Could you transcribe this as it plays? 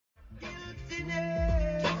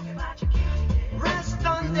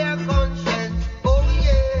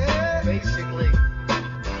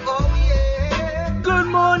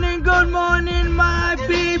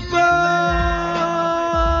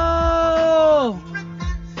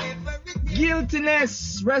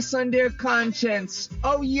Guiltiness rests on their conscience.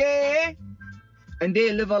 Oh yeah. And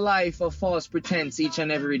they live a life of false pretense each and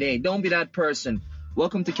every day. Don't be that person.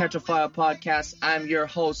 Welcome to Catch a Fire Podcast. I'm your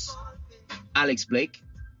host, Alex Blake.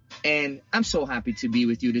 And I'm so happy to be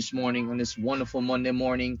with you this morning on this wonderful Monday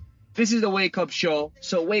morning. This is the Wake Up Show.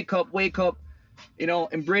 So wake up.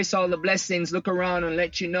 Embrace all the blessings. Look around and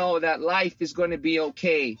let you know that life is going to be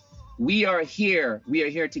okay. We are here. We are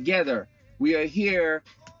here together. We are here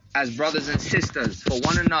as brothers and sisters for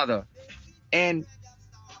one another. And,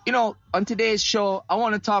 on today's show, I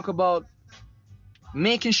want to talk about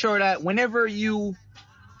making sure that whenever you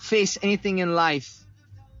face anything in life,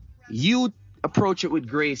 you approach it with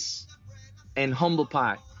grace and humble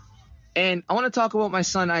pie. And I want to talk about my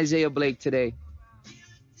son, Isaiah Blake, today.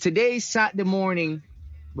 Today's Saturday morning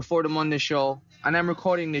before the Monday show, and I'm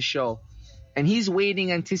recording this show. And he's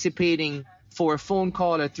waiting, anticipating for a phone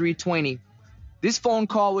call at 3:20. This phone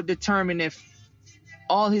call would determine if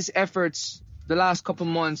all his efforts the last couple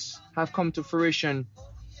months have come to fruition.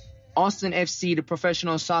 Austin FC, the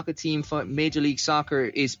professional soccer team for Major League Soccer,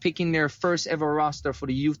 is picking their first ever roster for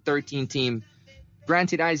the U13 team.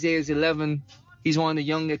 Granted, Isaiah is 11. He's one of the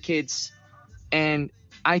younger kids. And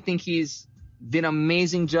I think he's did an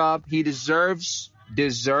amazing job. He deserves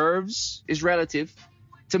is relative,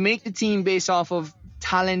 to make the team based off of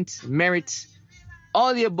talent, merit,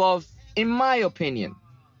 all the above, in my opinion.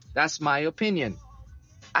 That's my opinion.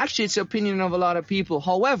 Actually, it's the opinion of a lot of people.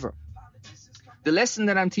 However, the lesson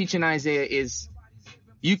that I'm teaching Isaiah is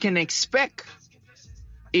you can expect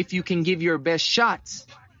if you can give your best shot.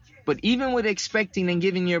 But even with expecting and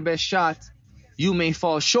giving your best shot, you may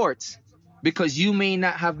fall short because you may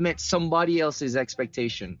not have met somebody else's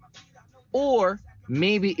expectation. Or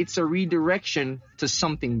maybe it's a redirection to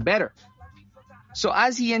something better. So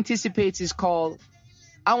as he anticipates his call,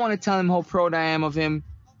 I want to tell him how proud I am of him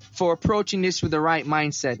for approaching this with the right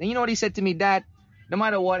mindset. And you know what he said to me? Dad, no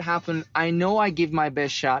matter what happened, I know I give my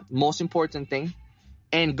best shot, most important thing,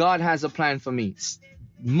 and God has a plan for me,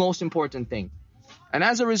 most important thing. And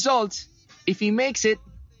as a result, if he makes it,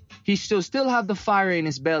 he still have the fire in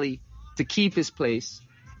his belly to keep his place.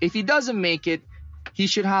 If he doesn't make it, he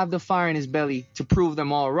should have the fire in his belly to prove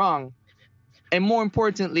them all wrong. And more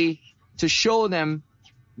importantly, to show them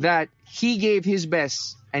that he gave his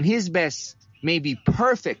best, and his best may be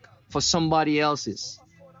perfect for somebody else's.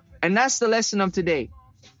 And that's the lesson of today.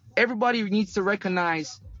 Everybody needs to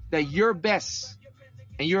recognize that your best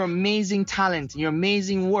and your amazing talent and your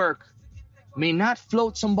amazing work may not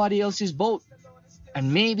float somebody else's boat.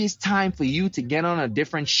 And maybe it's time for you to get on a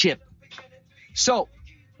different ship. So,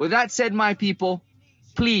 with that said, my people,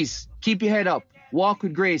 please keep your head up. Walk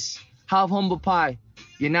with grace. Have humble pie.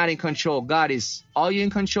 You're not in control. God is. All you're in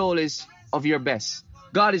control is of your best.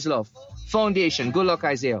 God is love. Foundation. Good luck,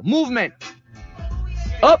 Isaiah. Movement.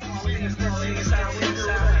 Up.